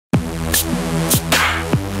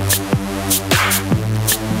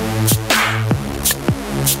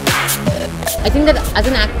think that as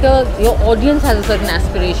an actor, your audience has a certain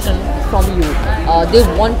aspiration from you. They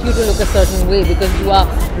want you to look a certain way because you are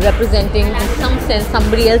representing, in some sense,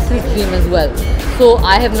 somebody else's dream as well. So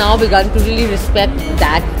I have now begun to really respect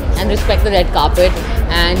that and respect the red carpet.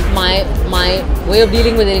 And my way of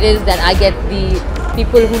dealing with it is that I get the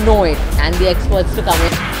people who know it and the experts to come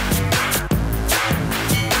in.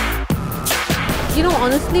 You know,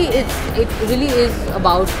 honestly, it really is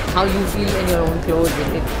about how you feel in your own clothes.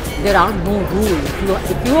 There are no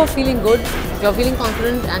rules. If you are feeling good, if you are feeling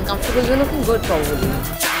confident and comfortable, you're looking good probably.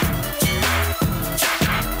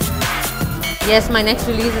 Yes, my next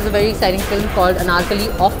release is a very exciting film called Anarkali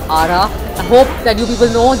of Aarah. I hope that you people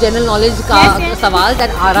know general knowledge ka sawal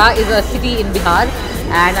that Aarah is a city in Bihar,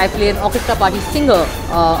 and I play an orchestra party singer,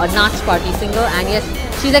 a Nach party singer, and yes,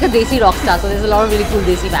 she's like a Desi rock star, so there's a lot of really cool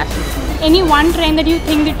Desi fashion. Any one trend that you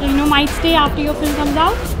think that might stay after your film comes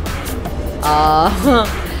out?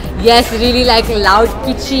 Yes, really like loud,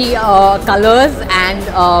 kitschy colors and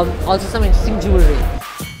also some interesting jewelry.